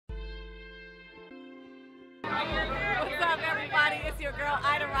It's your girl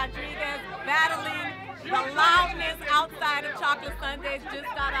Aida Rodriguez battling the loudness outside of Chocolate Sundaes. Just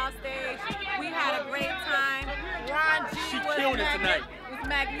got off stage. We had a great time. Ron G She killed it tonight. It was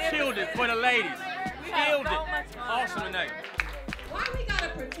magnificent. Killed it for the ladies. We Killed had so it. much fun. Awesome tonight. Why we gotta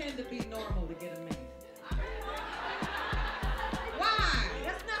pretend to be normal to get a man? Why?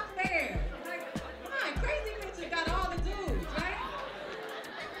 That's not fair. Like, why? Crazy bitches got all the dudes, right?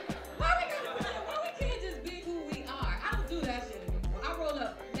 Why we can't just be who we are? I don't do that shit anymore. I roll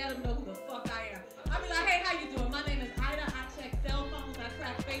up, let them know who the fuck I am. I be like, hey, how you doing? My name is Aida. I check cell phones. I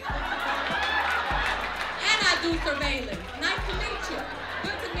track Facebook. And I do surveillance. Nice to meet you.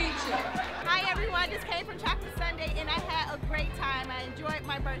 Good to meet you. Hi everyone, just came from Chocolate Sunday and I had a great time. I enjoyed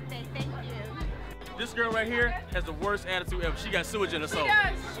my birthday. Thank you. This girl right here has the worst attitude ever. She got sewage in her soul.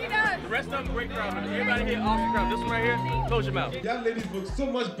 She does. The rest of them, great crowd. Everybody here, awesome crowd. This one right here, close your mouth. Y'all ladies look so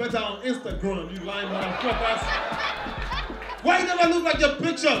much better on Instagram, you lying motherfuckers. Why you never look like your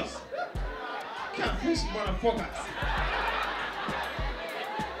pictures? Catfish motherfuckers.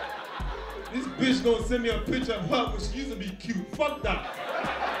 This bitch gonna send me a picture of her when she used to be cute. Fuck that.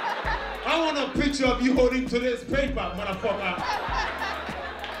 I want a picture of you holding today's paper, motherfucker.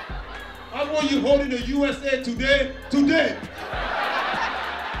 I want you holding the USA Today.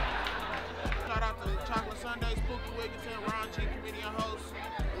 Shout out to Chocolate Sundaes, Spooky Wigginton, Ron G, comedian host.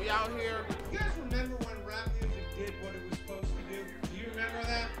 We out here. You guys remember when rap music did what it was supposed to do? Do you remember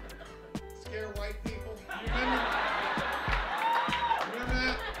that? Scare white people? You remember? Remember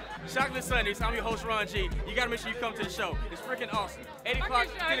that? Chocolate Sundaes, I'm your host Ron G. You gotta make sure you come to the show. It's freaking awesome. 8 o'clock,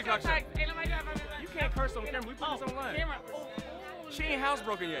 10 o'clock show. You can't curse on camera, we put this online. She ain't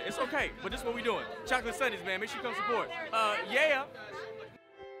housebroken yet, it's okay, but this is what we doing. Chocolate Sundaes, man, make sure you come support. Yeah.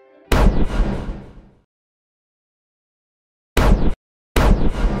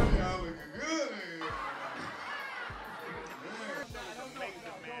 Y'all looking good,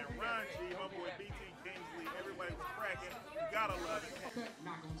 Man, Ron G, my boy BT Kingsley, everybody was cracking. You gotta love it. Okay,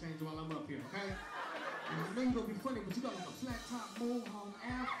 not gonna change while I'm up here, okay? And I know you're gonna be funny, but you got like a flat top mohawk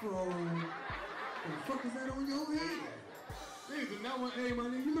afro. What the fuck is that on your head? Niggas are not one, hey, my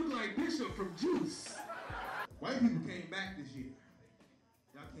nigga, you look like Bishop from Juice. White people came back this year.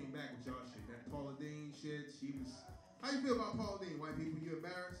 Y'all came back with y'all shit. That Paula Deen shit, she was... How you feel about Paula Deen? White people, you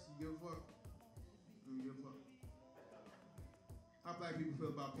embarrassed? You give a fuck? You give a fuck? How black people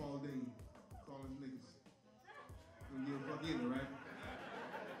feel about Paula Deen? Calling niggas. You give a fuck either, right?